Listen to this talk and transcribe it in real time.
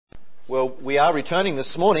Well, we are returning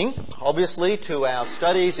this morning, obviously, to our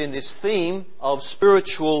studies in this theme of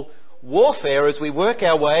spiritual warfare as we work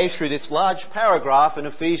our way through this large paragraph in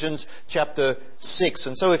Ephesians chapter 6.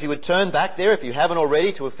 And so if you would turn back there, if you haven't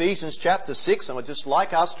already, to Ephesians chapter 6, I would just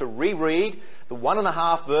like us to reread the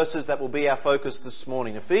 1.5 verses that will be our focus this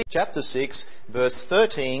morning. Ephesians chapter 6, verse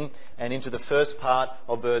 13, and into the first part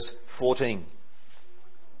of verse 14.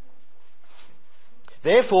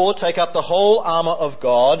 Therefore, take up the whole armour of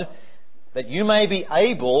God, that you may be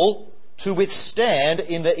able to withstand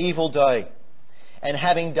in the evil day, and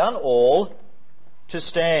having done all, to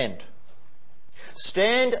stand.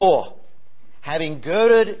 Stand, or having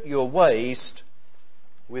girded your waist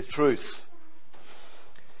with truth.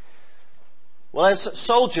 Well, as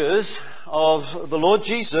soldiers of the Lord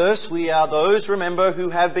Jesus, we are those, remember,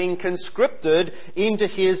 who have been conscripted into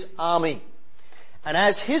His army. And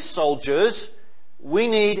as His soldiers, we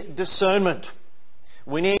need discernment.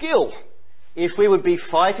 We need skill if we would be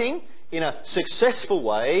fighting in a successful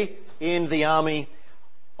way in the army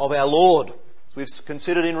of our Lord. As we've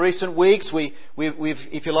considered in recent weeks, we've,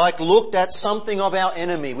 if you like, looked at something of our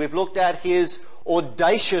enemy. We've looked at his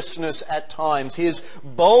audaciousness at times, his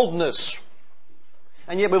boldness.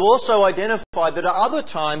 And yet we've also identified that at other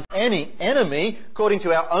times any enemy, according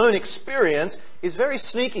to our own experience, is very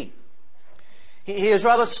sneaky. He is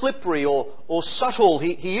rather slippery or subtle.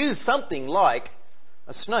 He is something like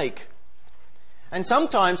a snake. And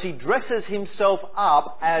sometimes he dresses himself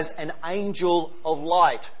up as an angel of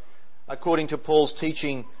light, according to Paul's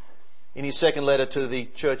teaching in his second letter to the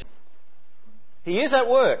church. He is at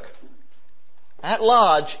work, at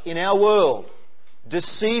large in our world,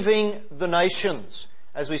 deceiving the nations,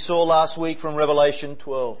 as we saw last week from Revelation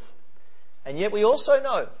 12. And yet we also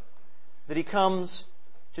know that he comes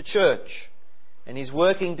to church and he's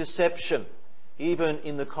working deception, even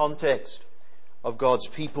in the context of God's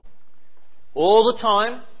people. All the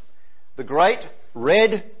time, the great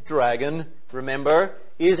red dragon, remember,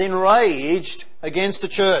 is enraged against the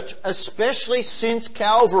church, especially since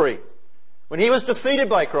Calvary, when he was defeated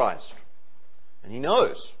by Christ. And he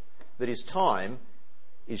knows that his time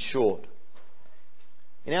is short.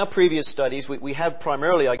 In our previous studies, we have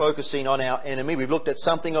primarily focusing on our enemy. We've looked at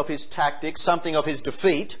something of his tactics, something of his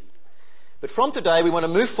defeat. But from today, we want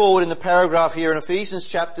to move forward in the paragraph here in Ephesians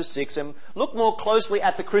chapter 6 and look more closely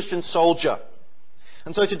at the Christian soldier.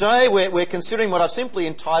 And so today we're considering what I've simply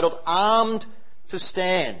entitled Armed to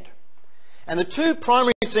Stand. And the two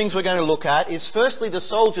primary things we're going to look at is firstly the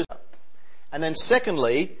soldier's, and then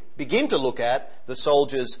secondly, begin to look at the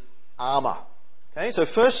soldier's armour. Okay, so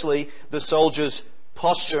firstly, the soldier's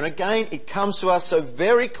posture. And again, it comes to us so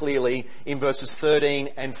very clearly in verses 13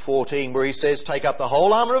 and 14, where he says, take up the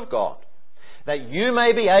whole armour of God, that you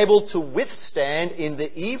may be able to withstand in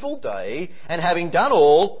the evil day, and having done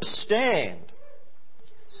all, stand.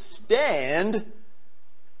 Stand,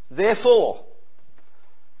 therefore.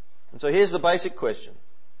 And so here's the basic question.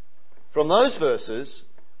 From those verses,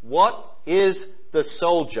 what is the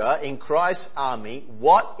soldier in Christ's army?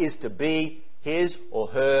 What is to be his or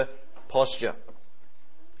her posture?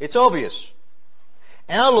 It's obvious.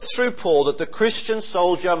 Our look through Paul that the Christian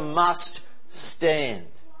soldier must stand.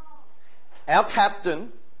 Our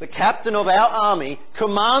captain, the captain of our army,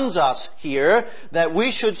 commands us here that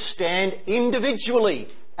we should stand individually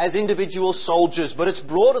as individual soldiers. But it's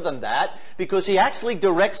broader than that because he actually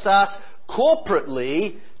directs us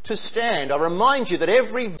corporately to stand. I remind you that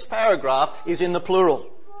every paragraph is in the plural.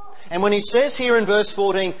 And when he says here in verse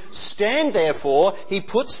 14, stand therefore, he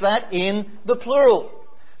puts that in the plural.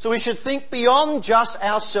 So we should think beyond just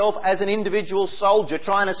ourselves as an individual soldier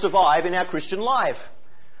trying to survive in our Christian life.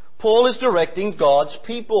 Paul is directing God's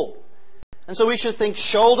people. And so we should think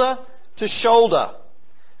shoulder to shoulder.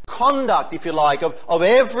 Conduct, if you like, of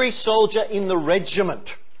every soldier in the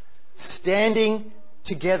regiment standing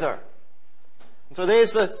together. And so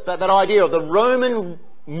there's that idea of the Roman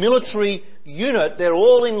military unit. They're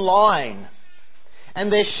all in line.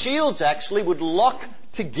 And their shields actually would lock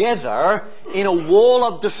together in a wall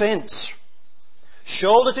of defence.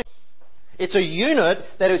 Shoulder to shoulder. It's a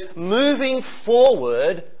unit that is moving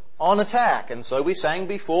forward on attack. And so we sang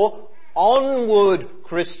before, onward,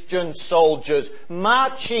 Christian soldiers,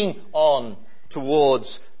 marching on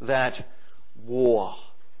towards that war.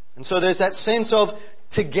 And so there's that sense of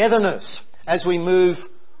togetherness as we move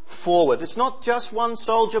forward. It's not just one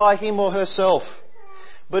soldier by him or herself,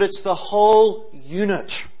 but it's the whole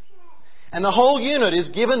unit. And the whole unit is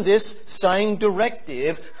given this same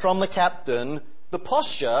directive from the captain, the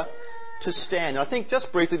posture to stand. And I think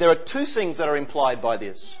just briefly there are two things that are implied by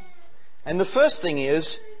this. And the first thing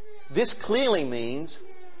is, this clearly means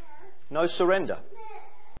no surrender.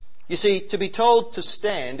 You see, to be told to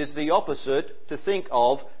stand is the opposite to think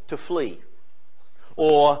of to flee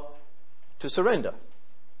or to surrender.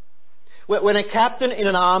 When a captain in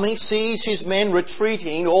an army sees his men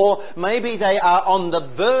retreating, or maybe they are on the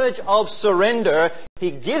verge of surrender, he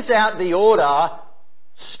gives out the order,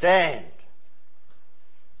 stand.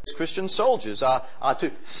 Christian soldiers are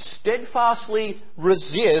to steadfastly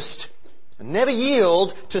resist, never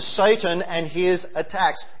yield to Satan and his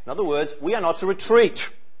attacks. In other words, we are not to retreat.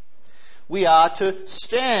 We are to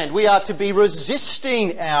stand. We are to be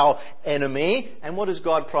resisting our enemy. And what does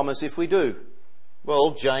God promise if we do?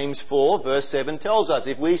 Well, James 4 verse 7 tells us,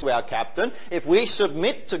 if we our captain, if we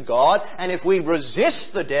submit to God, and if we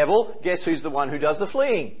resist the devil, guess who's the one who does the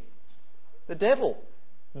fleeing? The devil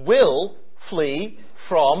will flee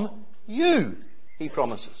from you, he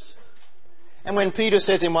promises. And when Peter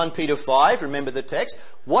says in 1 Peter 5, remember the text,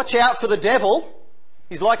 watch out for the devil,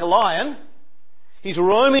 he's like a lion, he's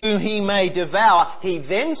roaming whom he may devour. He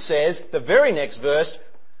then says, the very next verse,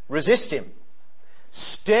 resist him.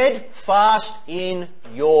 Steadfast in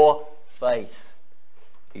your faith,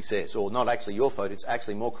 he says. Or not actually your faith, it's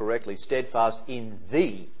actually more correctly, steadfast in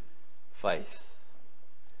the faith.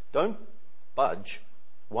 Don't budge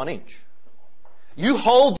 1 inch. You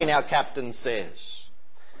hold in, our captain says.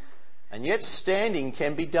 And yet standing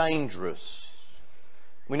can be dangerous.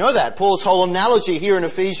 We know that. Paul's whole analogy here in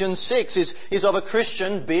Ephesians 6 is of a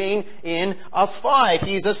Christian being in a fight.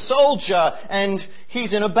 He's a soldier and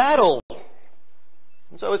he's in a battle.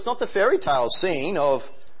 And so it's not the fairy tale scene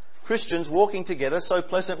of Christians walking together so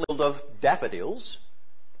pleasantly of daffodils.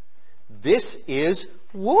 This is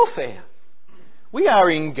warfare. We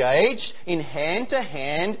are engaged in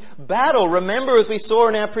hand-to-hand battle. Remember, as we saw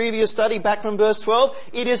in our previous study back from verse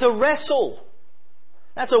 12, it is a wrestle.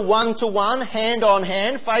 That's a one-to-one,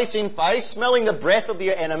 hand-on-hand, face-in-face, smelling the breath of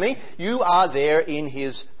your enemy. You are there in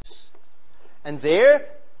his... And there,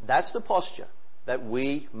 that's the posture that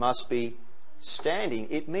we must be standing.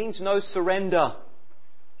 It means no surrender.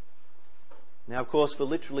 Now, of course, for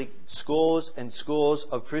literally scores and scores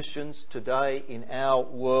of Christians today in our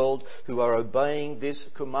world who are obeying this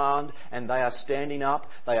command, and they are standing up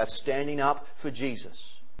for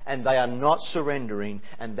Jesus. And they are not surrendering,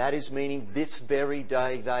 and that is meaning this very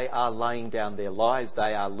day they are laying down their lives.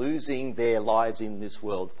 They are losing their lives in this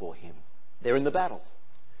world for him. They're in the battle.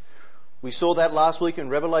 We saw that last week in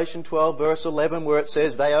Revelation 12 verse 11, where it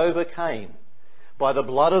says they overcame by the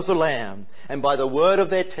blood of the Lamb and by the word of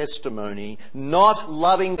their testimony, not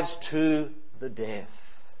loving us to the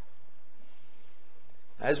death.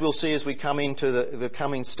 As we'll see as we come into the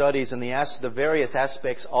coming studies and the various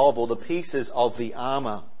aspects of, or the pieces of the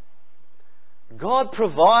armour, God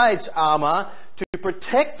provides armour to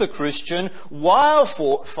protect the Christian while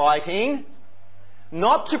fighting,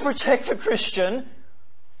 not to protect the Christian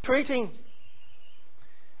retreating.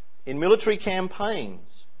 In military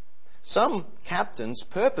campaigns, some captains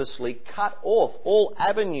purposely cut off all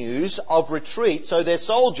avenues of retreat so their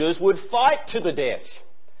soldiers would fight to the death.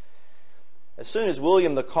 As soon as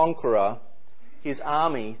William the Conqueror, his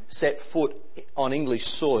army, set foot on English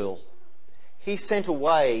soil, he sent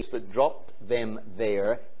away that dropped them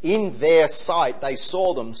there. In their sight, they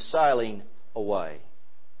saw them sailing away.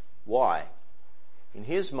 Why? In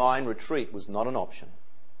his mind, retreat was not an option.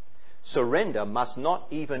 Surrender must not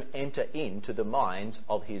even enter into the minds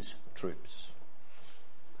of his troops.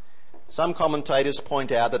 Some commentators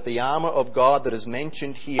point out that the armour of God that is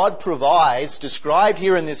mentioned here, God provides, described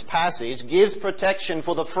here in this passage, gives protection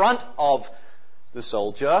for the front of the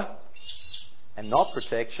soldier and not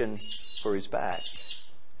protection for his back.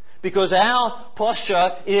 Because our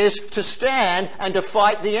posture is to stand and to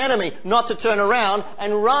fight the enemy, not to turn around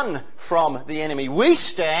and run from the enemy. We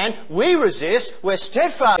stand, we resist, we're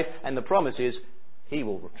steadfast, and the promise is he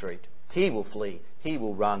will retreat, he will flee, he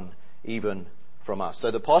will run even from us.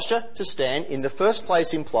 So the posture to stand in the first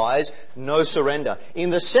place implies no surrender.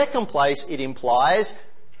 In the second place it implies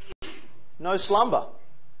no slumber.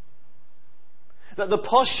 That the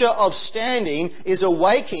posture of standing is a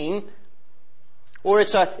waking, or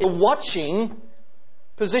it's a watching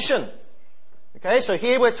position. Okay, so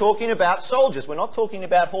here we're talking about soldiers. We're not talking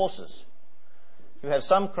about horses who have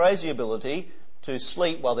some crazy ability to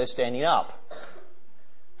sleep while they're standing up.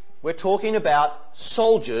 We're talking about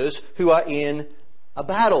soldiers who are in a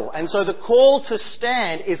battle. And so the call to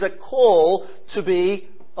stand is a call to be...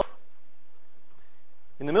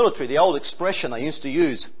 In the military, the old expression they used to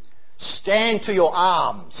use, stand to your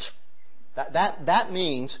arms. That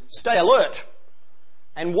means stay alert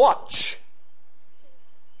and watch.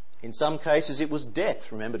 In some cases it was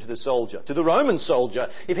death, remember, to the soldier. To the Roman soldier,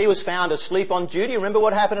 if he was found asleep on duty, remember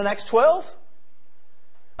what happened in Acts 12?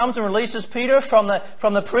 comes and releases Peter from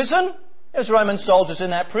the prison. There's Roman soldiers in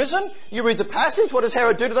that prison. You read the passage. What does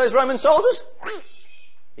Herod do to those Roman soldiers?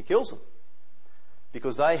 He kills them.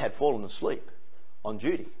 Because they had fallen asleep on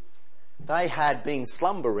duty. They had been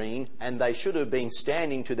slumbering, and they should have been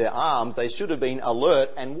standing to their arms. They should have been alert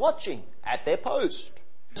and watching at their post.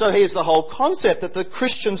 So here's the whole concept, that the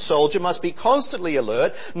Christian soldier must be constantly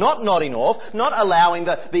alert, not nodding off, not allowing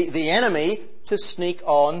the enemy to sneak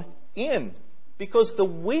on in. Because the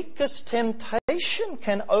weakest temptation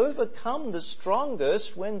can overcome the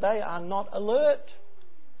strongest when they are not alert.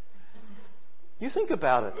 You think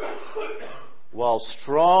about it. While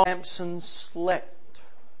strong Samson slept,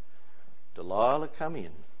 Delilah came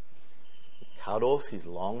in, cut off his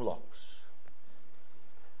long locks.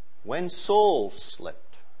 When Saul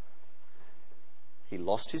slept, he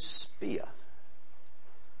lost his spear.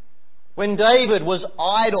 When David was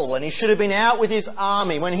idle and he should have been out with his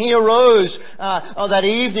army, when he arose that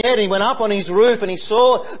evening, he went up on his roof and he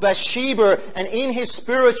saw Bathsheba, and in his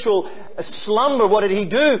spiritual slumber, what did he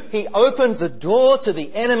do? He opened the door to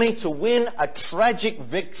the enemy to win a tragic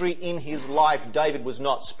victory in his life. David was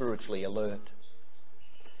not spiritually alert.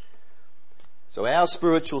 So our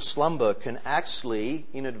spiritual slumber can actually,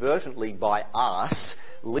 inadvertently by us,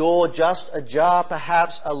 leave the door just ajar,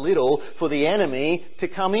 perhaps a little, for the enemy to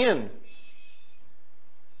come in.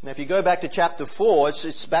 Now, if you go back to chapter 4,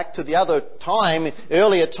 it's back to the other time,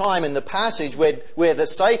 earlier time in the passage where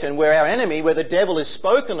our enemy, where the devil is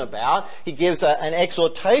spoken about. He gives an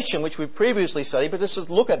exhortation, which we've previously studied, but let's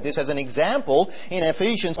look at this as an example. In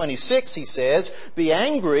Ephesians 26, he says, "Be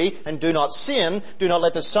angry and do not sin. Do not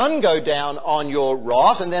let the sun go down on your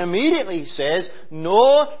wrath." And then immediately he says,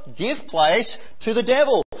 "Nor give place to the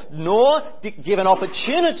devil, nor give an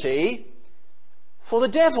opportunity for the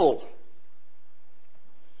devil."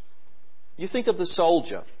 You think of the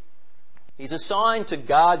soldier. He's assigned to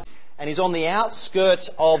guard, and he's on the outskirts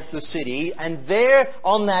of the city, and there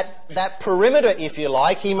on that perimeter, if you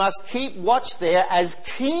like, he must keep watch there as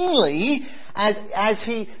keenly as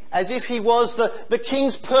if he was the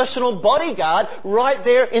king's personal bodyguard right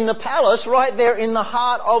there in the palace, right there in the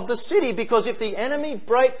heart of the city. Because if the enemy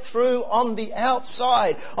break through on the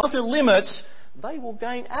outside, of the limits, they will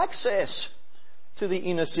gain access to the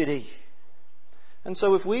inner city. And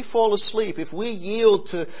so if we fall asleep, if we yield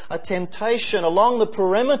to a temptation along the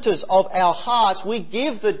perimeters of our hearts, we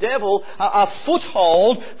give the devil a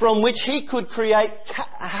foothold from which he could create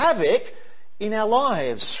havoc in our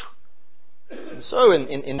lives. And so in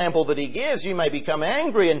the example that he gives, you may become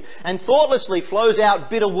angry and thoughtlessly flows out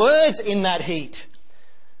bitter words in that heat.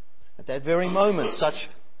 At that very moment, such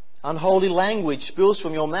unholy language spills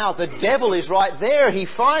from your mouth. The devil is right there. He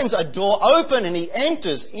finds a door open and he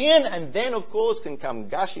enters in, and then, of course, can come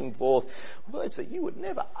gushing forth words that you would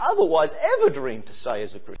never otherwise ever dream to say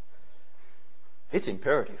as a Christian. It's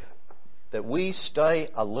imperative that we stay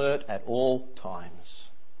alert at all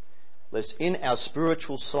times, lest in our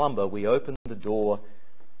spiritual slumber we open the door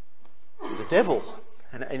to the devil.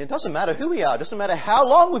 And it doesn't matter who we are. It doesn't matter how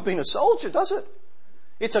long we've been a soldier, does it?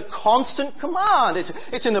 It's a constant command.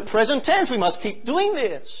 It's in the present tense. We must keep doing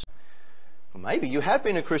this. Well, maybe you have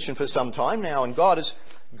been a Christian for some time now, and God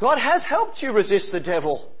has helped you resist the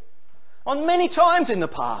devil on many times in the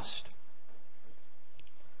past.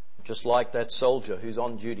 Just like that soldier who's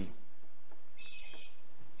on duty.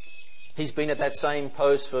 He's been at that same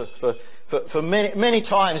post for many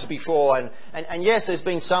times before, and yes, there's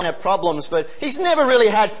been some problems, but he's never really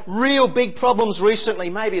had real big problems recently.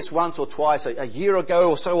 Maybe it's once or twice a year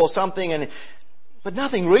ago or so or something, but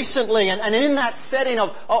nothing recently. And in that setting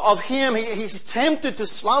of him, he's tempted to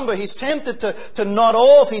slumber, he's tempted to nod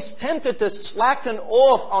off, he's tempted to slacken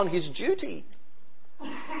off on his duty.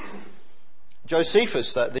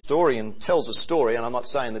 Josephus, the historian, tells a story, and I'm not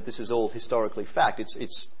saying that this is all historically fact.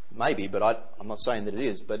 It's maybe, but I'm not saying that it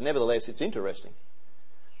is. But nevertheless, it's interesting.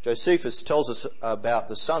 Josephus tells us about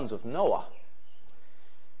the sons of Noah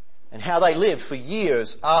and how they lived for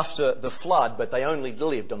years after the flood, but they only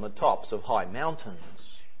lived on the tops of high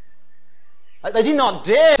mountains. They did not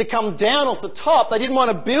dare to come down off the top. They didn't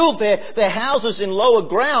want to build their houses in lower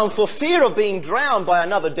ground for fear of being drowned by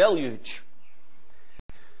another deluge.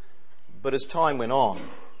 But as time went on,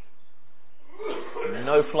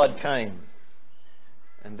 no flood came.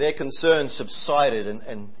 And their concerns subsided,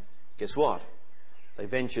 and guess what? They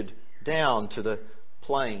ventured down to the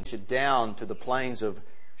plains of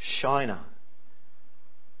Shinar.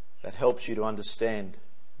 That helps you to understand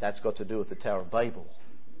that's got to do with the Tower of Babel.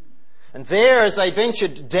 And there, as they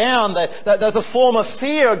ventured down, the former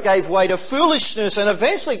fear gave way to foolishness, and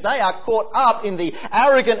eventually they are caught up in the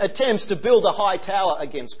arrogant attempts to build a high tower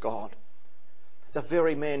against God. The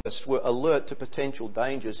very men were alert to potential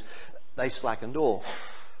dangers. They slackened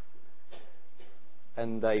off.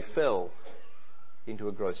 And they fell into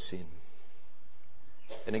a gross sin.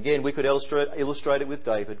 And again, we could illustrate it with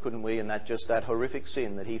David, couldn't we? And that horrific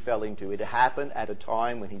sin that he fell into. It happened at a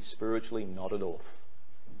time when he spiritually nodded off.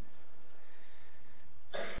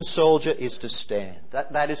 The soldier is to stand.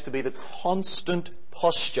 That is to be the constant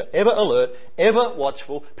posture. Ever alert, ever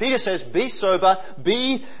watchful. Peter says, be sober,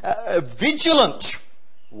 be vigilant.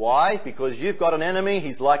 Why? Because you've got an enemy.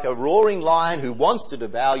 He's like a roaring lion who wants to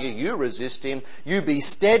devour you. You resist him. You be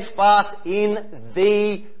steadfast in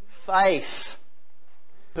the faith.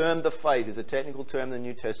 The term the faith is a technical term in the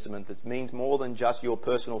New Testament that means more than just your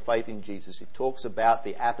personal faith in Jesus. It talks about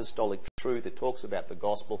the apostolic truth. It talks about the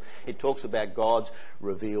gospel. It talks about God's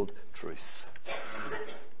revealed truth.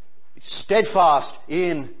 Be steadfast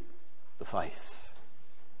in the faith.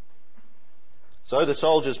 So the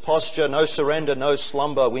soldier's posture, no surrender, no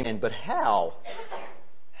slumber. But how?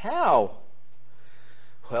 How?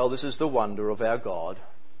 Well, this is the wonder of our God.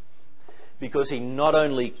 Because he not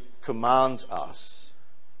only commands us,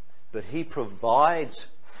 but he provides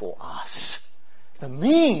for us the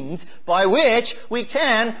means by which we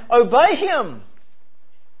can obey him.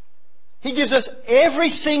 He gives us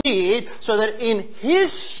everything we need so that in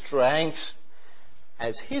his strength,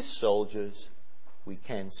 as his soldiers, we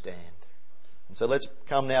can stand. And so let's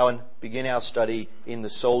come now and begin our study in the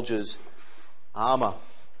soldier's armour.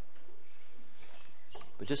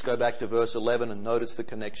 But just go back to verse 11 and notice the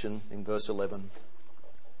connection in verse 11.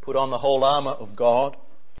 Put on the whole armour of God,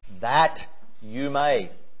 that you may.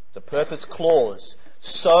 It's a purpose clause.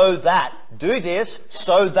 So that. Do this,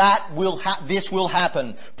 so that this will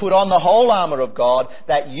happen. Put on the whole armour of God,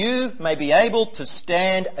 that you may be able to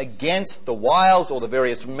stand against the wiles or the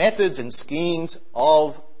various methods and schemes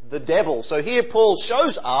of the devil. So here Paul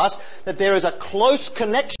shows us that there is a close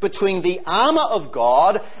connection between the armour of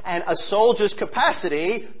God and a soldier's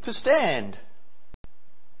capacity to stand.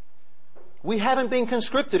 We haven't been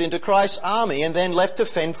conscripted into Christ's army and then left to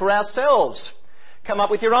fend for ourselves. Come up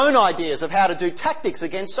with your own ideas of how to do tactics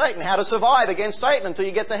against Satan, how to survive against Satan until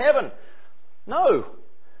you get to heaven. No.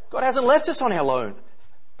 God hasn't left us on our own.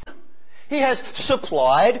 He has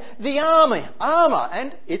supplied the armour.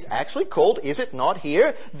 And it's actually called, is it not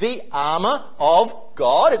here, the armour of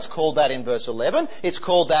God. It's called that in verse 11. It's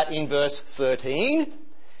called that in verse 13.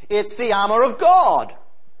 It's the armour of God.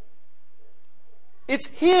 It's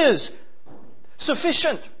his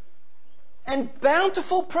sufficient and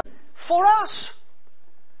bountiful for us.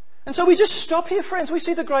 And so we just stop here, friends. We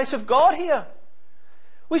see the grace of God here.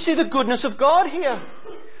 We see the goodness of God here.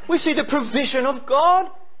 We see the provision of God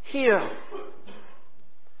here.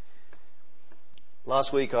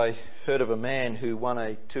 Last week I heard of a man who won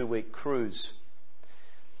a 2-week cruise.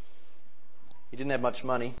 He didn't have much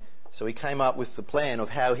money, so he came up with the plan of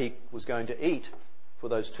how he was going to eat for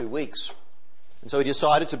those 2 weeks. And so he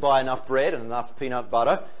decided to buy enough bread and enough peanut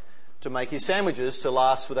butter to make his sandwiches to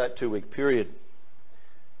last for that 2-week period.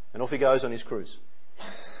 And off he goes on his cruise.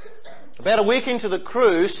 About a week into the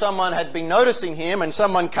cruise, someone had been noticing him, and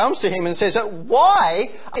someone comes to him and says, why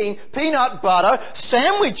eating peanut butter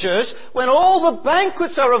sandwiches when all the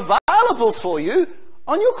banquets are available for you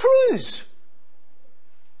on your cruise?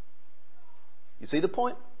 You see the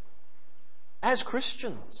point? As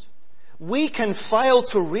Christians, we can fail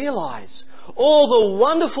to realise all the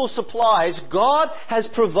wonderful supplies God has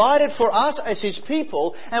provided for us as his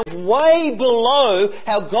people, and way below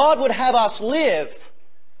how God would have us live.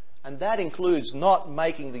 And that includes not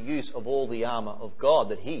making the use of all the armour of God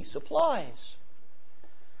that he supplies.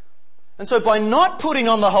 And so by not putting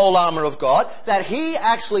on the whole armour of God that he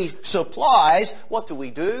actually supplies, what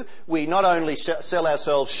do? We not only sell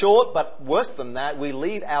ourselves short, but worse than that, we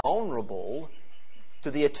leave our vulnerable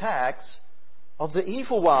to the attacks of the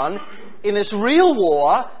evil one in this real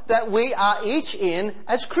war that we are each in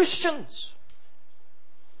as Christians.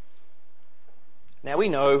 Now we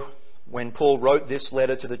know when Paul wrote this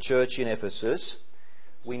letter to the church in Ephesus,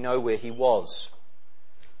 we know where he was.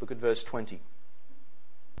 Look at verse 20.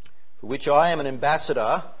 For which I am an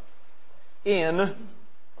ambassador in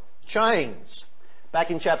chains. Back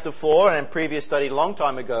in chapter 4 and previous study a long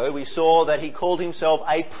time ago, we saw that he called himself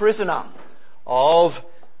a prisoner of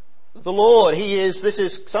the Lord. This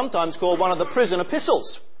is sometimes called one of the prison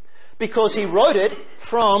epistles because he wrote it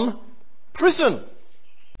from prison.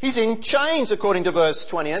 He's in chains according to verse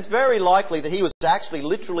 20. And it's very likely that he was actually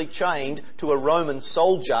literally chained to a Roman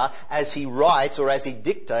soldier as he writes or as he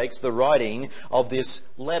dictates the writing of this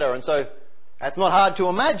letter. And so that's not hard to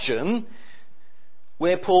imagine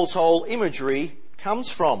where Paul's whole imagery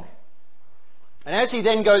comes from. And as he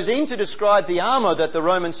then goes in to describe the armour that the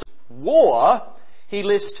Romans wore, he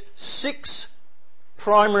lists 6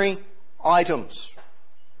 primary items.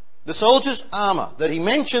 The soldier's armour that he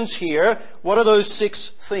mentions here, what are those 6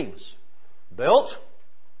 things? Belt,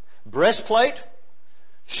 breastplate,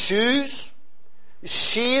 shoes,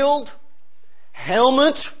 shield,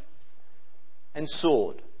 helmet, and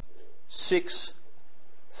sword. 6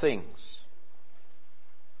 things.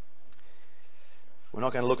 We're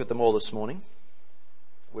not going to look at them all this morning.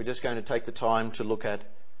 We're just going to take the time to look at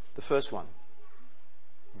the first one,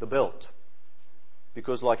 the belt.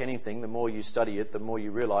 Because like anything, the more you study it, the more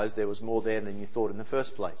you realise there was more there than you thought in the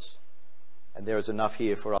first place. And there is enough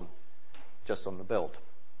here for us just on the belt.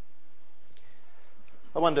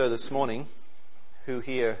 I wonder this morning who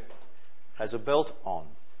here has a belt on.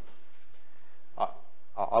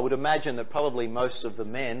 I would imagine that probably most of the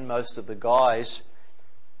men, most of the guys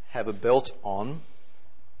have a belt on.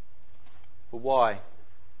 But why?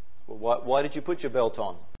 Well, why did you put your belt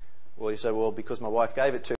on? Well, you say, well, because my wife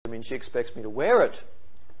gave it to me and she expects me to wear it.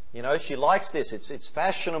 You know, she likes this. It's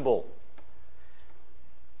fashionable.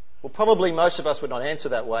 Well, probably most of us would not answer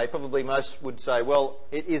that way. Probably most would say, well,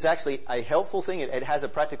 it is actually a helpful thing. It has a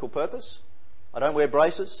practical purpose. I don't wear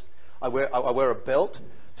braces. I wear a belt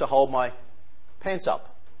to hold my pants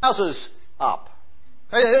up, trousers up.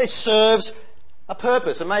 It serves a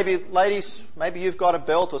purpose. And maybe, ladies, maybe you've got a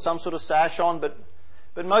belt or some sort of sash on, but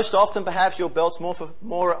most often perhaps your belt's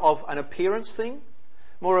more of an appearance thing,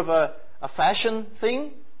 more of a fashion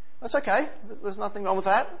thing. That's okay. There's nothing wrong with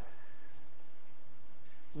that.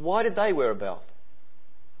 Why did they wear a belt?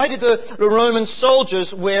 Why did the Roman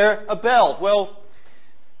soldiers wear a belt? Well,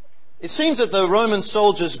 it seems that the Roman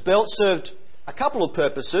soldiers' belt served a couple of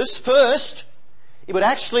purposes. First, it would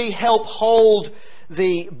actually help hold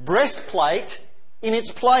the breastplate in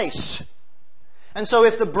its place. And so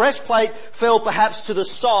if the breastplate fell perhaps to the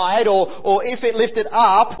side or if it lifted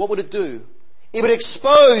up, what would it do? It would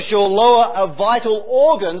expose your lower vital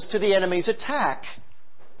organs to the enemy's attack.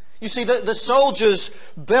 You see, the soldier's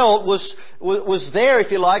belt was there,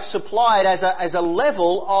 if you like, supplied as a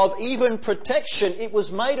level of even protection. It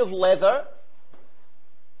was made of leather.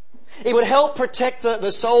 It would help protect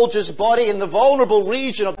the soldier's body in the vulnerable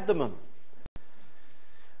region of the abdomen.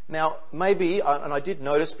 Now, maybe, and I did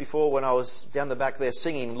notice before when I was down the back there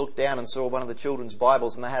singing, looked down and saw one of the children's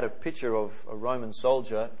Bibles and they had a picture of a Roman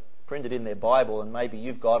soldier printed in their Bible, and maybe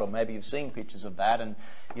you've got or maybe you've seen pictures of that, and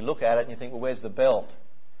you look at it and you think, well, where's the belt?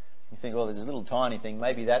 You think, well, there's this little tiny thing,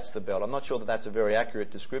 maybe that's the belt. I'm not sure that that's a very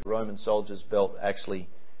accurate description. The Roman soldier's belt actually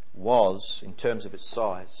was in terms of its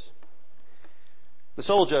size. The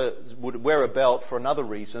soldier would wear a belt for another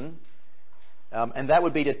reason, and that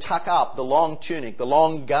would be to tuck up the long tunic, the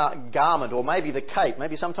long garment, or maybe the cape.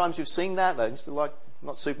 Maybe sometimes you've seen that. They used to like,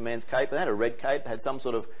 not Superman's cape, they had a red cape, they had some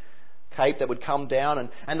sort of cape that would come down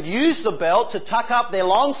and use the belt to tuck up their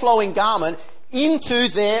long flowing garment into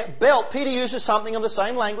their belt. Peter uses something of the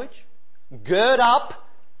same language. Gird up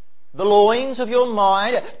the loins of your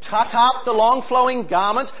mind, tuck up the long flowing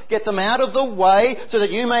garments, get them out of the way so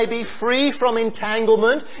that you may be free from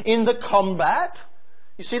entanglement in the combat.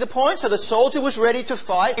 You see the point? So the soldier was ready to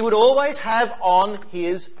fight. He would always have on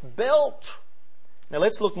his belt. Now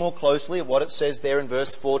let's look more closely at what it says there in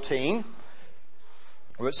verse 14,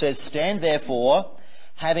 where it says, "Stand therefore,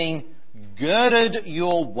 having girded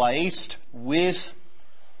your waist with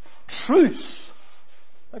truth."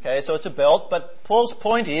 Okay, so it's a belt, but Paul's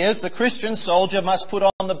point is the Christian soldier must put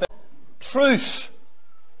on the belt truth.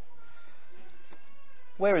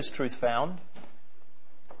 Where is truth found?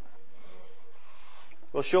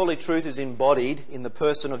 Well, surely truth is embodied in the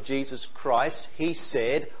person of Jesus Christ. He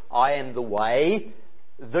said, "I am the way,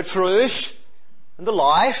 the truth, and the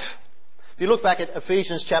life." If you look back at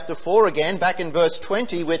Ephesians chapter 4 again, back in verse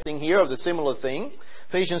 20, we're thinking here of the similar thing.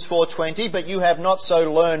 Ephesians 4:20, "But you have not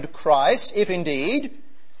so learned Christ, if indeed,"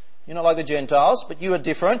 you're not like the Gentiles, but you are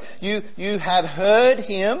different, "you have heard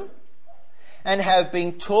him and have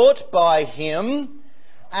been taught by him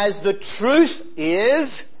as the truth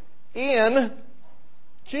is in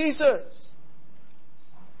Jesus."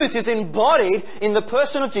 Truth is embodied in the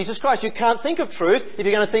person of Jesus Christ. You can't think of truth if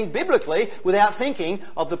you're going to think biblically without thinking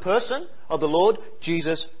of the person of the Lord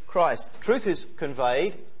Jesus Christ. Truth is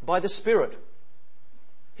conveyed by the Spirit.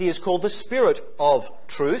 He is called the Spirit of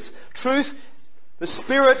truth. Truth, the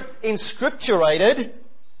Spirit inscripturated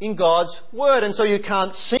in God's Word. And so you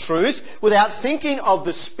can't think truth without thinking of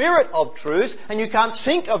the Spirit of truth, and you can't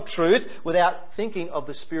think of truth without thinking of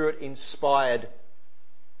the Spirit-inspired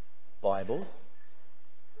Bible.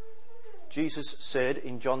 Jesus said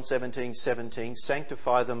in John 17:17,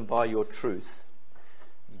 "Sanctify them by your truth.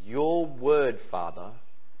 Your word, Father,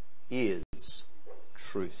 is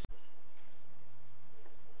truth.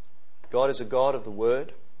 God is a God of the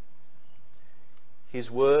Word.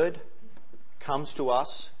 His Word comes to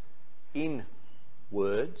us in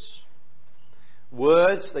words.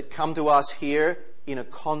 Words that come to us here in a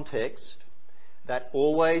context that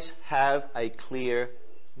always have a clear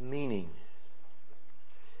meaning.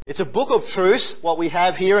 It's a book of truth, what we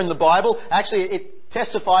have here in the Bible. Actually, it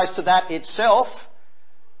testifies to that itself.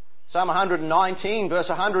 Psalm 119, verse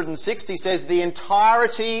 160 says, "The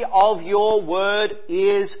entirety of your word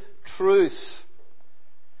is truth."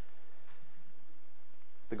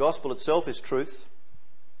 The gospel itself is truth.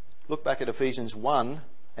 Look back at Ephesians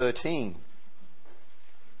 1:13.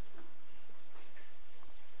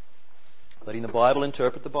 Letting the Bible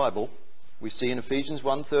interpret the Bible, we see in Ephesians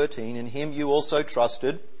 1:13, "In him you also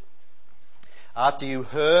trusted, after you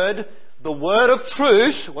heard the word of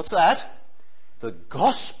truth," what's that? "The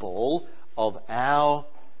gospel of our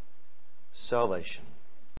salvation."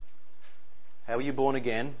 How are you born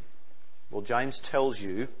again? Well, James tells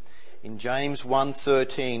you in James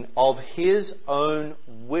 1:13, "Of his own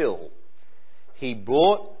will he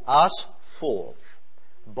brought us forth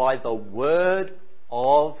by the word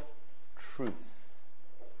of truth."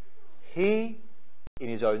 He, in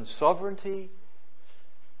his own sovereignty,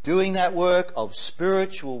 doing that work of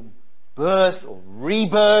spiritual birth or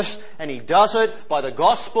rebirth, and he does it by the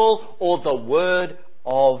gospel or the word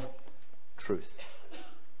of truth.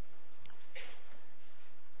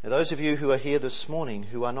 Now, those of you who are here this morning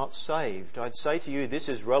who are not saved, I'd say to you this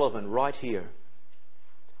is relevant right here.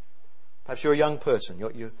 Perhaps you're a young person.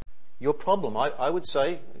 Your problem, I would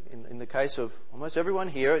say, in the case of almost everyone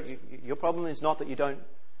here, your problem is not that you don't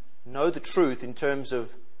know the truth in terms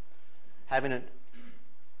of having it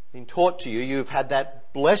been taught to you. You've had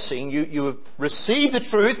that blessing. You have received the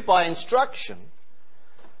truth by instruction.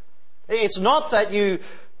 It's not that you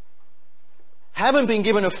haven't been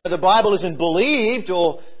given the Bible isn't believed,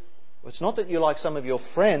 or it's not that you're like some of your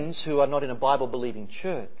friends who are not in a Bible-believing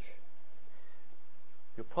church.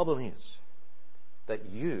 Your problem is that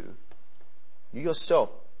you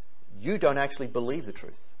yourself, you don't actually believe the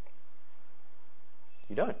truth.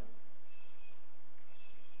 You don't.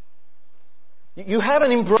 You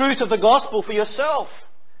haven't embraced the truth of the gospel for yourself.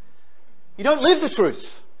 You don't live the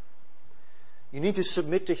truth. You need to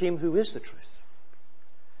submit to him who is the truth.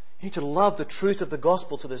 You need to love the truth of the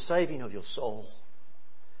gospel to the saving of your soul.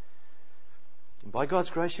 And by God's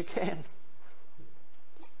grace you can.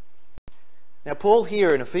 Now Paul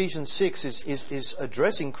here in Ephesians 6 is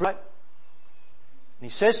addressing Christ. And he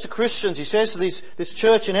says to Christians, he says to this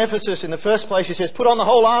church in Ephesus, in the first place, he says, put on the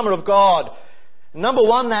whole armour of God. Number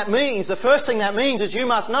one, the first thing that means is you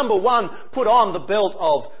must, number one, put on the belt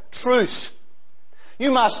of truth.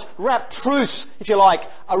 You must wrap truth, if you like,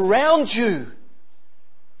 around you.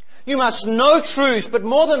 You must know truth, but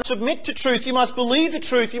more than submit to truth, you must believe the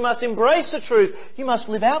truth, you must embrace the truth, you must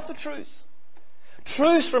live out the truth.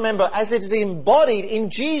 Truth, remember, as it is embodied in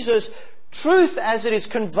Jesus, truth as it is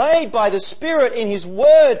conveyed by the Spirit in His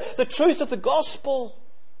Word, the truth of the gospel.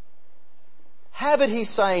 Have it, he's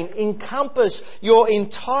saying, encompass your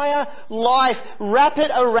entire life, wrap it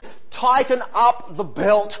around, tighten up the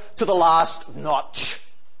belt to the last notch.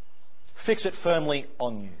 Fix it firmly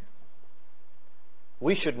on you.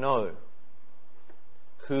 We should know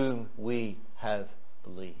whom we have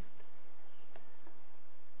believed.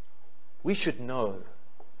 We should know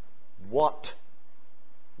what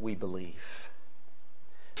we believe.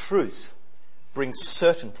 Truth brings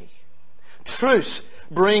certainty. Truth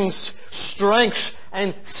brings strength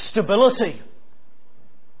and stability.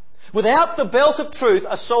 Without the belt of truth,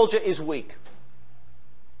 a soldier is weak.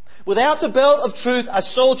 Without the belt of truth, a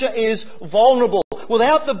soldier is vulnerable.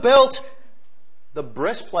 Without the belt, the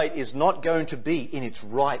breastplate is not going to be in its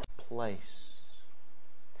right place.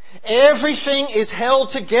 Everything is held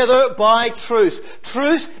together by truth.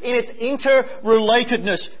 Truth in its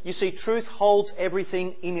interrelatedness. You see, truth holds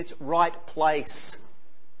everything in its right place.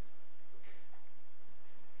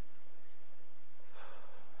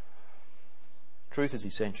 Truth is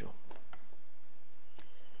essential.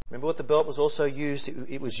 Remember what the belt was also used?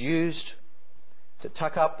 It was used to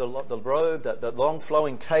tuck up the robe, that long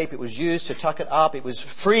flowing cape. It was used to tuck it up. It was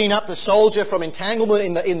freeing up the soldier from entanglement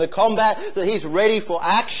in the combat, so that he's ready for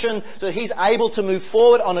action, so that he's able to move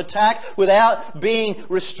forward on attack without being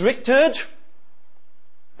restricted.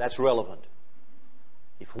 That's relevant.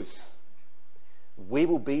 If we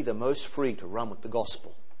will be the most free to run with the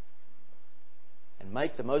gospel and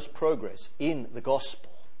make the most progress in the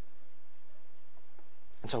gospel.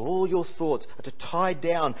 And so all your thoughts are to tie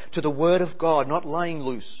down to the Word of God, not laying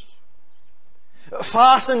loose.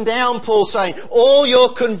 Fasten down, Paul's saying, all your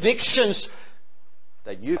convictions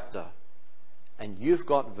that you've got, and you've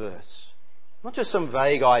got verse. Not just some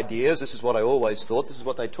vague ideas, this is what I always thought, this is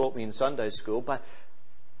what they taught me in Sunday school, but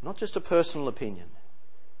not just a personal opinion.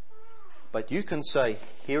 But you can say,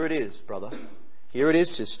 here it is, brother. Here it is,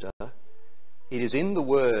 sister. It is in the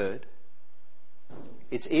Word.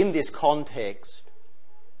 It's in this context.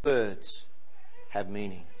 Words have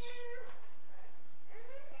meanings.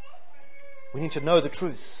 We need to know the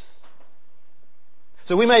truth.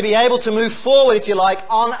 So we may be able to move forward, if you like,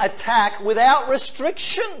 on attack without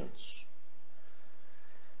restrictions.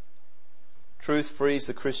 Truth frees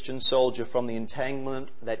the Christian soldier from the entanglement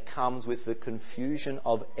that comes with the confusion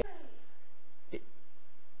of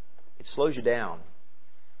it slows you down.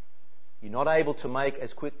 You're not able to make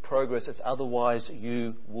as quick progress as otherwise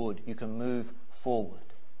you would. You can move forward.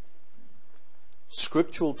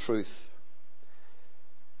 Scriptural truth.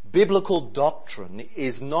 Biblical doctrine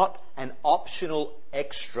is not an optional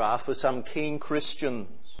extra for some keen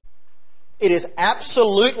Christians. It is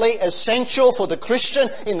absolutely essential for the Christian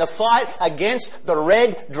in the fight against the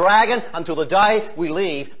red dragon until the day we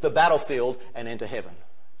leave the battlefield and enter heaven.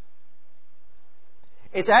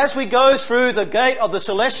 It's as we go through the gate of the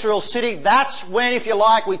celestial city, that's when, if you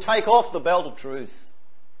like, we take off the belt of truth.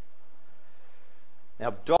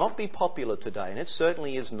 Now, don't be popular today, and it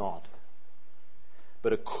certainly is not.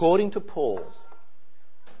 But according to Paul,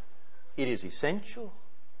 it is essential.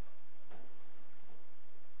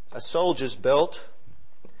 A soldier's belt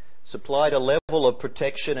supplied a level of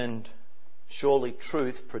protection, and surely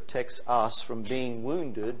truth protects us from being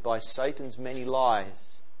wounded by Satan's many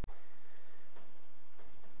lies.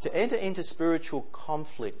 To enter into spiritual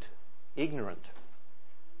conflict ignorant,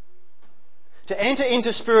 to enter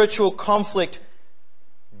into spiritual conflict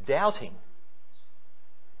doubting,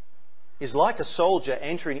 is like a soldier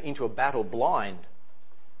entering into a battle blind,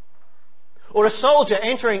 or a soldier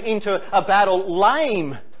entering into a battle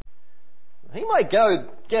lame. He might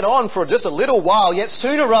get on for just a little while, yet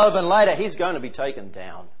sooner rather than later he's going to be taken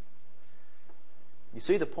down. You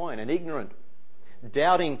see the point? An ignorant,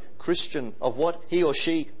 doubting Christian of what he or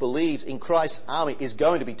she believes in Christ's army is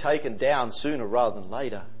going to be taken down sooner rather than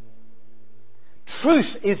later.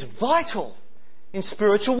 Truth is vital in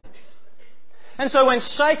spiritual. And so when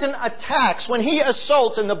Satan attacks, when he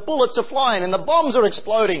assaults and the bullets are flying and the bombs are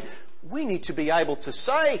exploding, we need to be able to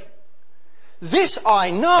say, this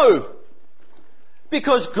I know,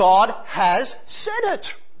 because God has said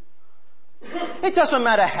it. It doesn't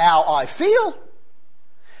matter how I feel.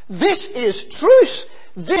 This is truth.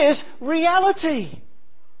 This reality.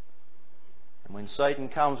 And when Satan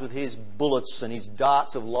comes with his bullets and his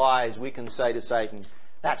darts of lies, we can say to Satan,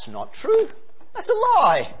 that's not true. That's a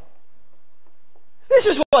lie. This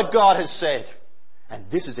is what God has said. And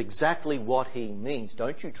this is exactly what he means.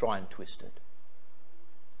 Don't you try and twist it.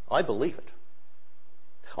 I believe it.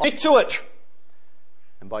 I'll stick to it.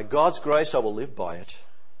 And by God's grace, I will live by it.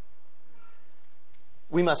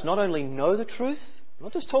 We must not only know the truth. I'm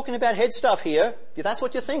not just talking about head stuff here. If that's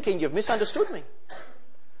what you're thinking, you've misunderstood me.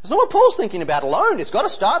 That's not what Paul's thinking about alone. It's got to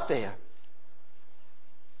start there.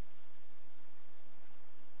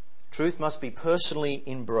 Truth must be personally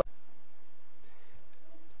embraced.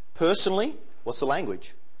 Personally, what's the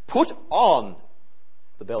language? Put on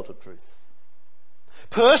the belt of truth.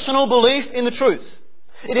 Personal belief in the truth.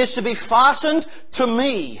 It is to be fastened to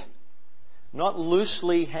me, not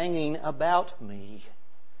loosely hanging about me.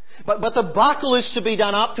 But the buckle is to be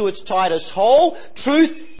done up to its tightest hole.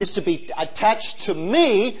 Truth is to be attached to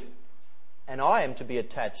me, and I am to be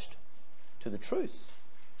attached to the truth.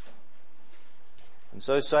 And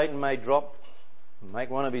so Satan may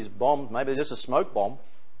make one of his bombs, maybe just a smoke bomb.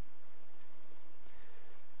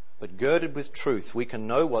 But girded with truth, we can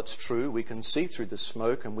know what's true, we can see through the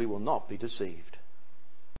smoke, and we will not be deceived.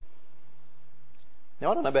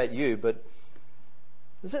 Now, I don't know about you, but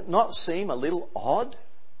does it not seem a little odd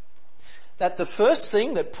that the first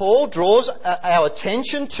thing that Paul draws our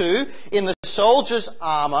attention to in the soldier's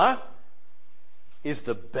armour is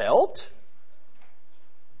the belt?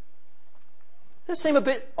 Does it seem a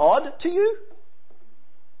bit odd to you?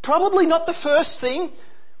 Probably not the first thing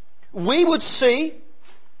we would see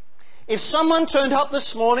if someone turned up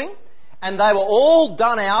this morning and they were all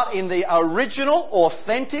done out in the original,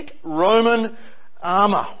 authentic Roman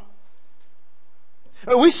armour.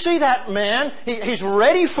 We see that man, he's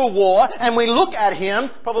ready for war, and we look at him,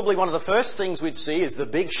 probably one of the first things we'd see is the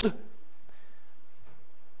big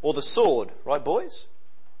or the sword, right boys?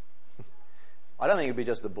 I don't think it'd be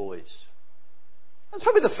just the boys. That's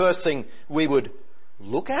probably the first thing we would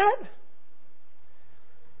look at.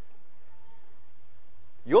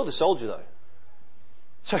 You're the soldier though.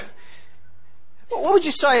 So, what would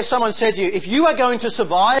you say if someone said to you, if you are going to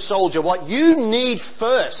survive, soldier, what you need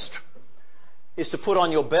first is to put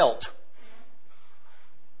on your belt?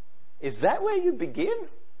 Is that where you begin?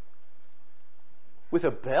 With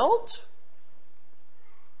a belt?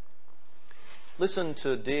 Listen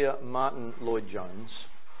to dear Martin Lloyd-Jones.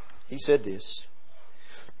 He said this: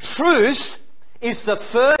 truth is the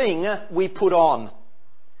first thing we put on.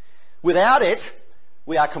 Without it,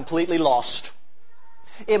 we are completely lost.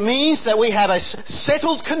 It means that we have a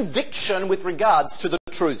settled conviction with regards to the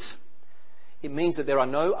truth. It means that there are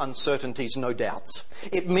no uncertainties, no doubts.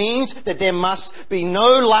 It means that there must be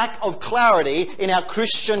no lack of clarity in our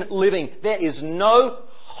Christian living. There is no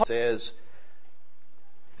hope, says,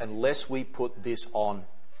 unless we put this on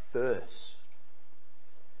first.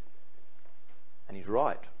 And he's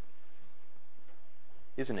right,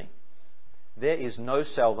 isn't he? There is no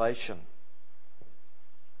salvation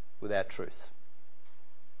without truth.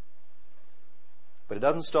 But it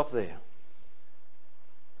doesn't stop there.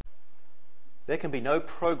 There can be no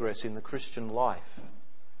progress in the Christian life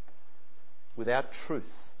without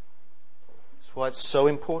truth. That's why it's so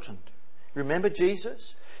important. Remember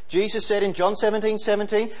Jesus? Jesus said in John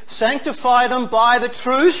 17:17, sanctify them by the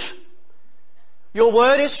truth. Your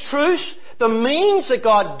word is truth. The means that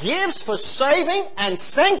God gives for saving and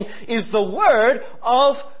sanctifying is the word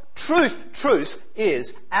of truth. Truth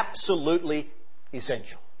is absolutely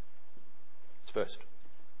essential. It's first.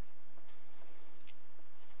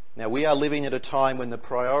 Now, we are living at a time when the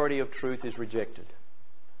priority of truth is rejected.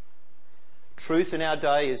 Truth in our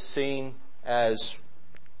day is seen as,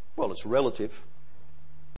 well, it's relative,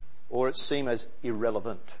 or it's seen as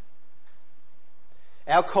irrelevant.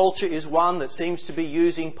 Our culture is one that seems to be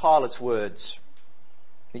using Pilate's words.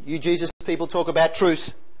 You Jesus people talk about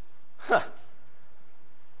truth. Huh.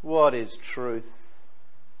 What is truth?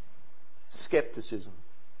 Skepticism,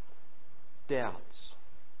 doubts,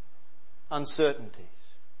 uncertainties,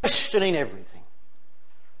 questioning everything.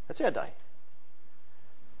 That's our day.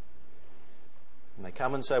 And they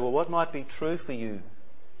come and say, well, what might be true for you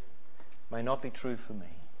may not be true for me.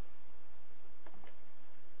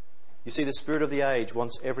 You see, the spirit of the age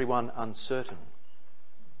wants everyone uncertain.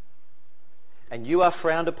 And you are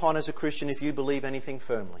frowned upon as a Christian if you believe anything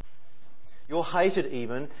firmly. You're hated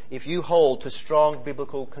even if you hold to strong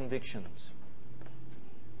biblical convictions.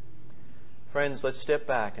 Friends, let's step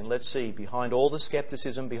back and let's see behind all the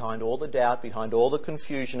skepticism, behind all the doubt, behind all the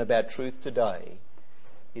confusion about truth today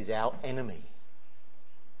is our enemy.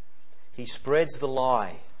 He spreads the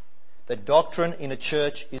lie that doctrine in a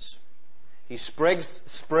church is... He spreads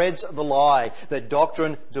the lie that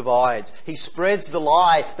doctrine divides. He spreads the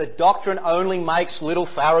lie that doctrine only makes little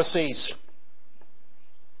Pharisees.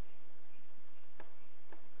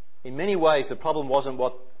 In many ways, the problem wasn't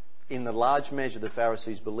what, in the large measure, the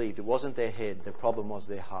Pharisees believed. It wasn't their head. The problem was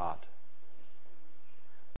their heart.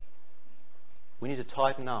 We need to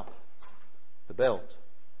tighten up the belt.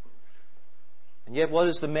 And yet, what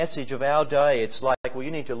is the message of our day? It's like, well,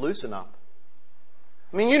 you need to loosen up.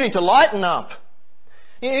 I mean, you need to lighten up.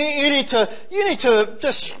 You need to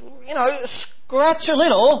just, scratch a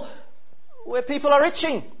little where people are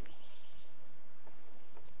itching.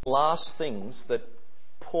 Last things that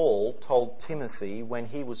Paul told Timothy when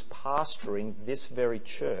he was pastoring this very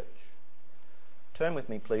church. Turn with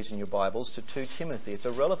me, please, in your Bibles to 2 Timothy. It's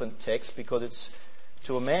a relevant text because it's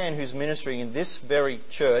to a man who's ministering in this very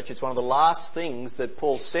church. It's one of the last things that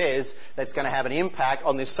Paul says that's going to have an impact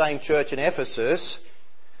on this same church in Ephesus.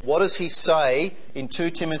 What does he say in 2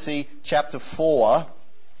 Timothy chapter 4,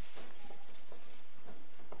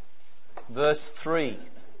 verse 3?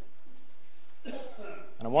 And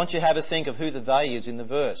I want you to have a think of who the they is in the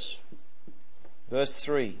verse. Verse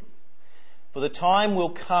 3. For the time will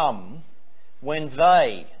come when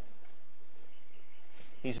they,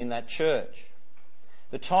 he's in that church.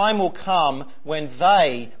 The time will come when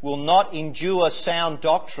they will not endure sound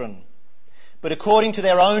doctrine, but according to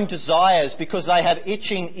their own desires, because they have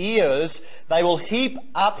itching ears, they will heap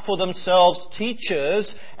up for themselves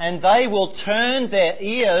teachers, and they will turn their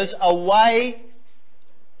ears away,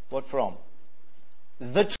 what from?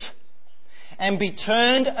 The truth, and be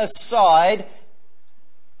turned aside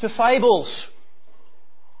to fables.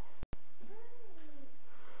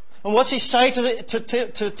 And what's he say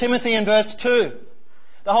to Timothy in verse 2?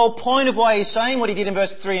 The whole point of why he's saying what he did in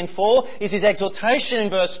verse 3 and 4 is his exhortation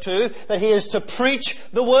in verse 2 that he is to preach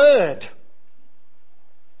the word.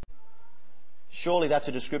 Surely that's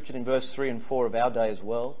a description in verse 3 and 4 of our day as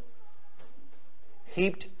well.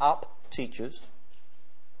 Heaped up teachers.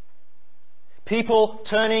 People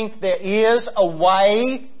turning their ears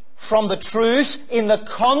away from the truth in the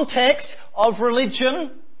context of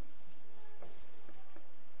religion.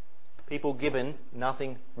 People given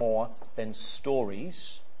nothing more than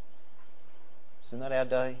stories. Isn't that our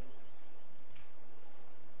day?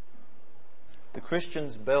 The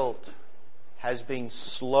Christian's belt has been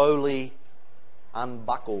slowly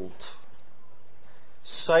unbuckled.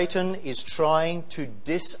 Satan is trying to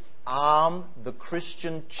disarm the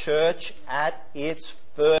Christian church at its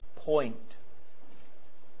first point.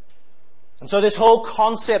 And so this whole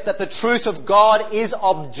concept that the truth of God is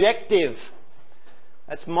objective,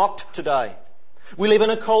 that's mocked today. We live in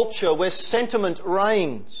a culture where sentiment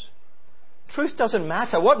reigns. Truth doesn't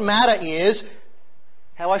matter. What matters is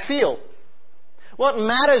how I feel. What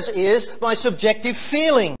matters is my subjective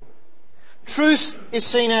feeling. Truth is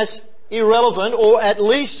seen as irrelevant, or at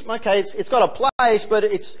least, okay, it's got a place, but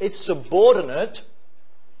it's subordinate.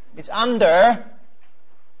 It's under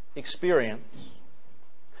experience.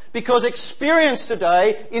 Because experience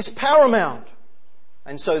today is paramount.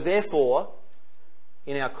 And so therefore,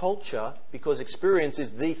 in our culture, because experience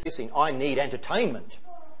is the thing, I need entertainment.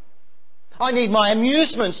 I need my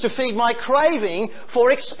amusements to feed my craving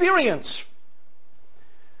for experience.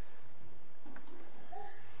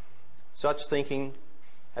 Such thinking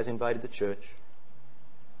has invaded the church.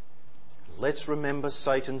 Let's remember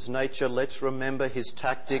Satan's nature. Let's remember his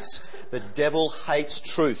tactics. The devil hates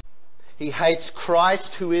truth. He hates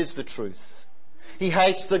Christ, who is the truth. He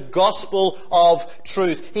hates the gospel of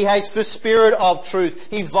truth. He hates the spirit of truth.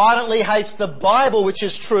 He violently hates the Bible, which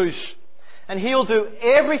is truth. And he'll do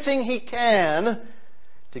everything he can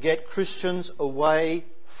to get Christians away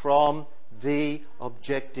from the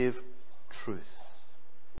objective truth.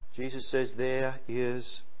 Jesus says there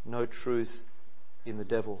is no truth in the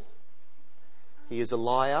devil. He is a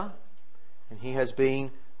liar, and he has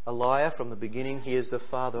been a liar from the beginning. He is the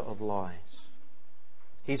father of lies.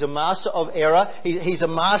 He's a master of error. He's a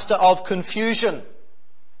master of confusion.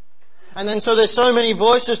 And then so there's so many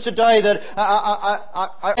voices today that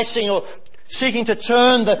are seeking to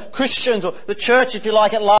turn the Christians, or the church, if you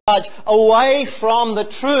like, at large, away from the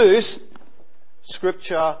truth,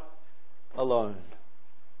 Scripture alone.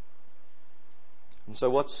 And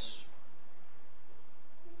so as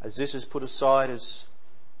this is put aside as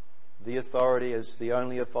the authority, as the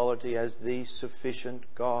only authority, as the sufficient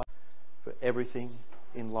God for everything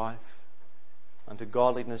in life, unto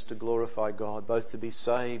godliness to glorify God, both to be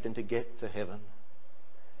saved and to get to heaven.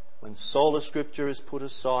 When sola Scripture is put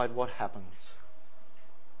aside, what happens?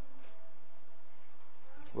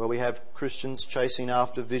 Well, we have Christians chasing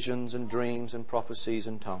after visions and dreams and prophecies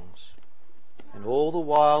and tongues. And all the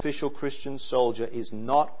while, the official Christian soldier is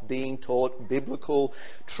not being taught biblical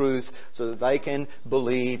truth so that they can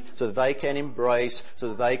believe, so that they can embrace, so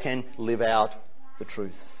that they can live out the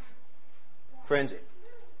truth. Friends,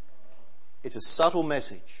 it's a subtle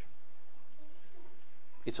message.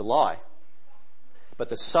 It's a lie. But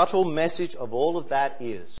the subtle message of all of that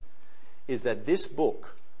is that this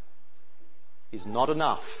book is not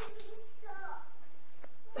enough.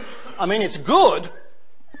 I mean, it's good.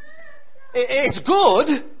 It's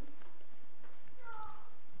good.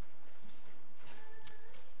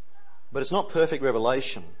 But it's not perfect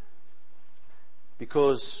revelation,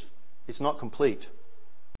 because it's not complete.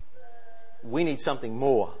 We need something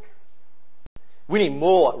more. We need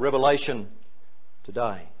more revelation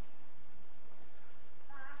today.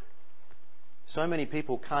 So many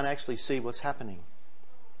people can't actually see what's happening.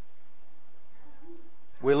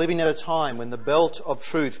 We're living at a time when the belt of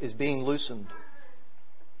truth is being loosened.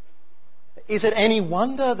 Is it any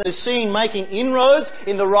wonder that we're seeing making inroads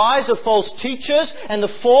in the rise of false teachers and the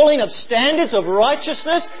falling of standards of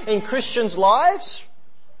righteousness in Christians' lives?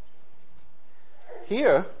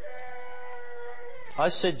 Here, I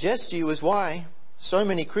suggest to you is why so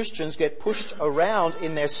many Christians get pushed around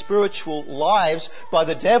in their spiritual lives by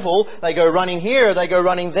the devil. They go running here, they go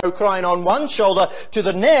running there, crying on one shoulder to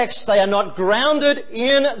the next. They are not grounded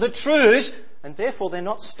in the truth, and therefore they're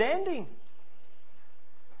not standing.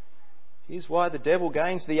 Here's why the devil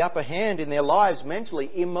gains the upper hand in their lives, mentally,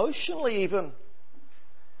 emotionally even.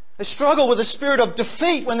 They struggle with a spirit of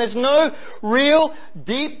defeat when there's no real,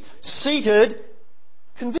 deep-seated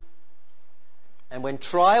conviction. And when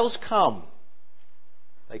trials come,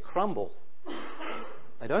 they crumble.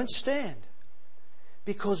 They don't stand.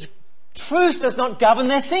 Because truth does not govern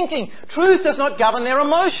their thinking. Truth does not govern their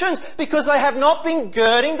emotions, because they have not been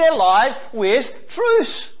girding their lives with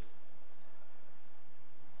truth.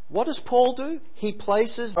 What does Paul do? He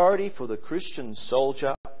places authority for the Christian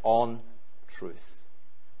soldier on truth.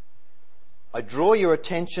 I draw your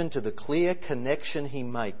attention to the clear connection he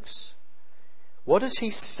makes What does he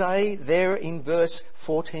say there in verse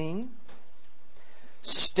 14?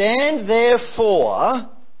 Stand therefore,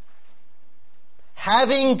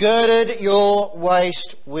 having girded your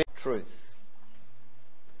waist with truth.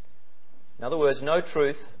 In other words, no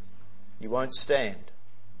truth, you won't stand.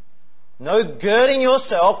 No girding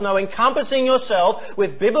yourself, no encompassing yourself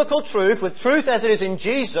with biblical truth, with truth as it is in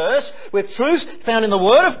Jesus, with truth found in the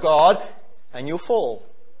Word of God, and you'll fall.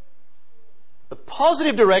 The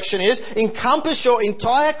positive direction is encompass your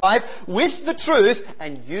entire life with the truth,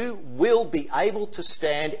 and you will be able to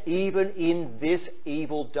stand even in this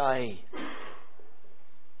evil day.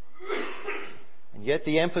 And yet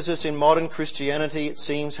the emphasis in modern Christianity, it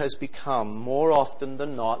seems, has become more often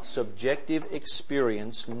than not subjective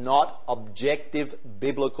experience, not objective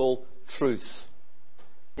biblical truth.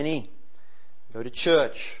 Many go to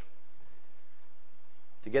church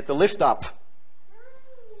to get the lift up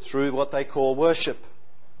through what they call worship,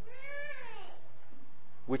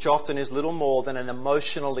 which often is little more than an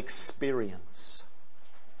emotional experience.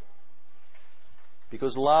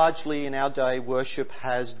 Because largely in our day, worship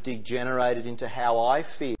has degenerated into how I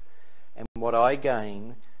feel and what I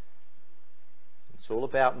gain. It's all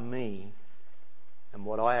about me and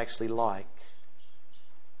what I actually like.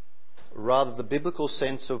 Rather, the biblical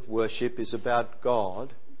sense of worship is about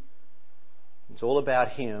God. It's all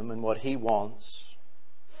about Him and what He wants.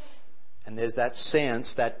 And there's that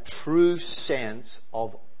sense, that true sense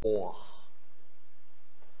of awe.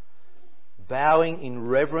 Bowing in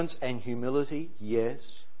reverence and humility,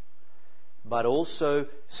 yes, but also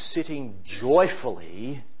sitting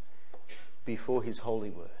joyfully before His holy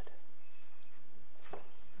word.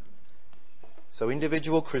 So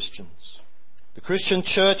individual Christians, the Christian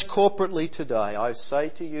church corporately today, I say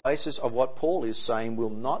to you, the basis of what Paul is saying, will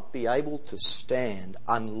not be able to stand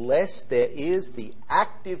unless there is the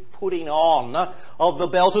active putting on of the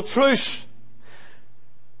belt of truth.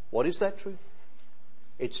 What is that truth?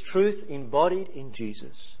 It's truth embodied in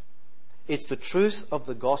Jesus. It's the truth of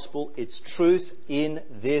the gospel. It's truth in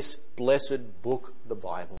this blessed book, the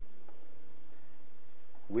Bible.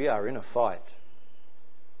 We are in a fight.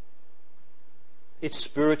 It's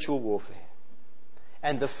spiritual warfare.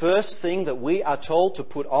 And the first thing that we are told to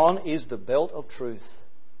put on is the belt of truth.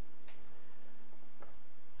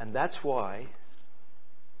 And that's why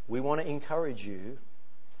we want to encourage you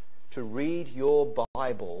to read your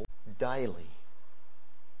Bible daily.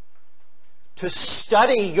 To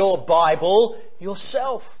study your Bible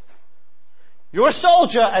yourself. You're a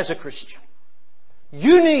soldier as a Christian.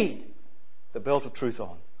 You need the belt of truth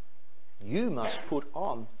on. You must put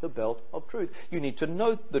on the belt of truth. You need to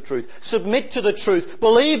know the truth, submit to the truth,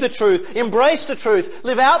 believe the truth, embrace the truth,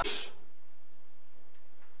 live out.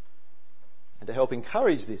 And to help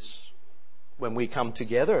encourage this, when we come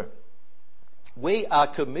together, we are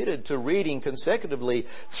committed to reading consecutively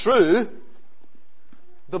through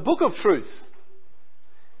the book of truth.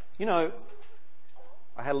 You know,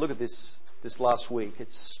 I had a look at this last week.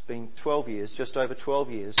 It's been 12 years, just over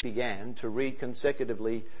 12 years, began to read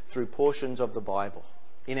consecutively through portions of the Bible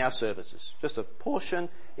in our services. Just a portion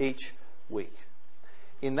each week.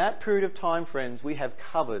 In that period of time, friends, we have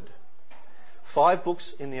covered 5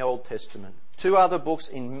 books in the Old Testament, 2 other books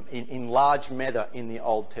in large measure in the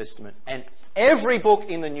Old Testament, and every book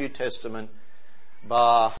in the New Testament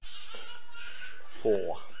bar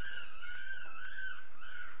 4.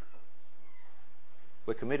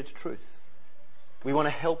 We're committed to truth. We want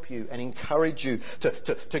to help you and encourage you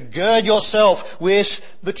to gird yourself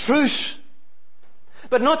with the truth.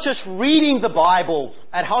 But not just reading the Bible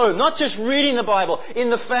at home, not just reading the Bible in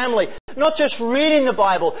the family, not just reading the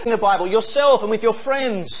Bible yourself and with your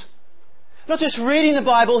friends. Not just reading the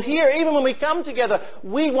Bible here, even when we come together,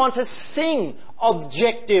 we want to sing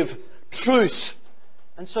objective truth.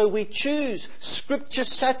 And so we choose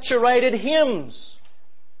scripture-saturated hymns.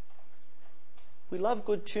 We love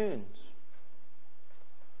good tunes.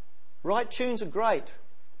 Right tunes are great.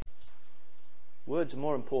 Words are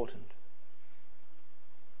more important.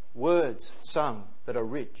 Words sung that are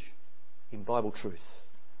rich in Bible truth.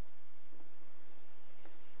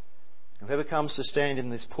 Whoever comes to stand in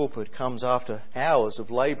this pulpit comes after hours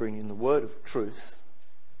of labouring in the word of truth.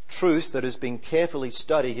 Truth that has been carefully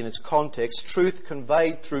studied in its context. Truth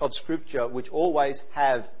conveyed through of Scripture, which always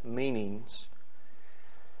have meanings.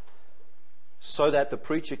 So that the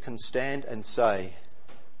preacher can stand and say,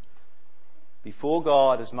 before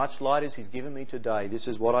God, as much light as He's given me today, this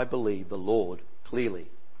is what I believe the Lord clearly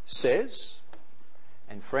says.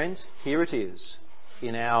 And friends, here it is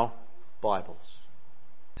in our Bibles.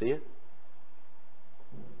 See it?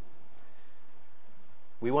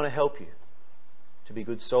 We want to help you to be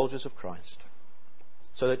good soldiers of Christ.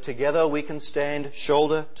 so that together we can stand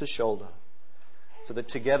shoulder to shoulder, so that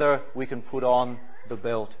together we can put on the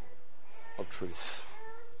belt of truth.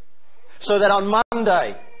 So that on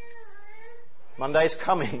Monday's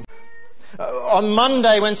coming, on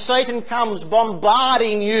Monday when Satan comes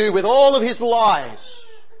bombarding you with all of his lies,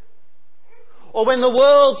 or when the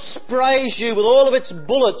world sprays you with all of its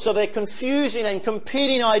bullets of their confusing and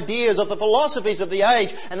competing ideas of the philosophies of the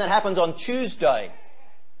age, and that happens on Tuesday,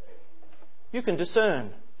 you can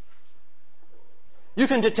discern. You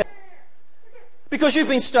can detect. Because you've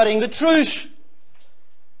been studying the truth.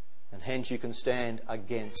 And hence you can stand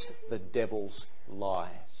against the devil's lies.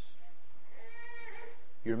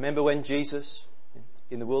 You remember when Jesus,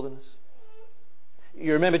 in the wilderness?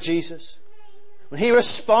 You remember Jesus? When he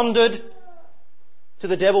responded to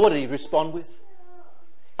the devil, what did he respond with?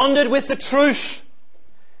 Responded with the truth.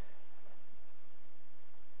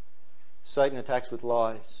 Satan attacks with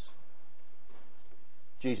lies.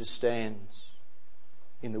 Jesus stands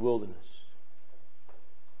in the wilderness.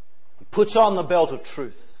 He puts on the belt of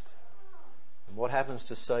truth. And what happens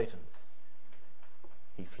to Satan?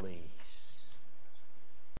 He flees.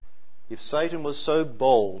 If Satan was so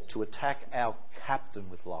bold to attack our captain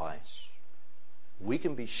with lies, we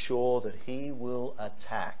can be sure that he will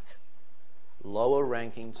attack lower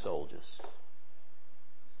ranking soldiers.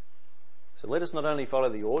 So let us not only follow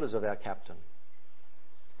the orders of our captain,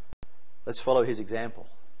 let's follow his example.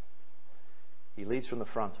 He leads from the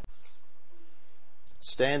front.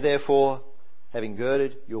 Stand therefore, having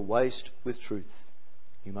girded your waist with truth.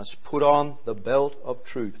 You must put on the belt of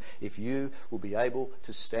truth if you will be able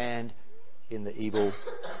to stand in the evil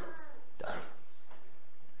day.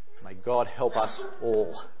 May God help us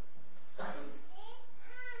all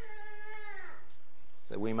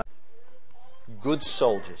that we may be good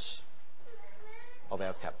soldiers of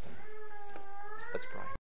our captain. Let's pray.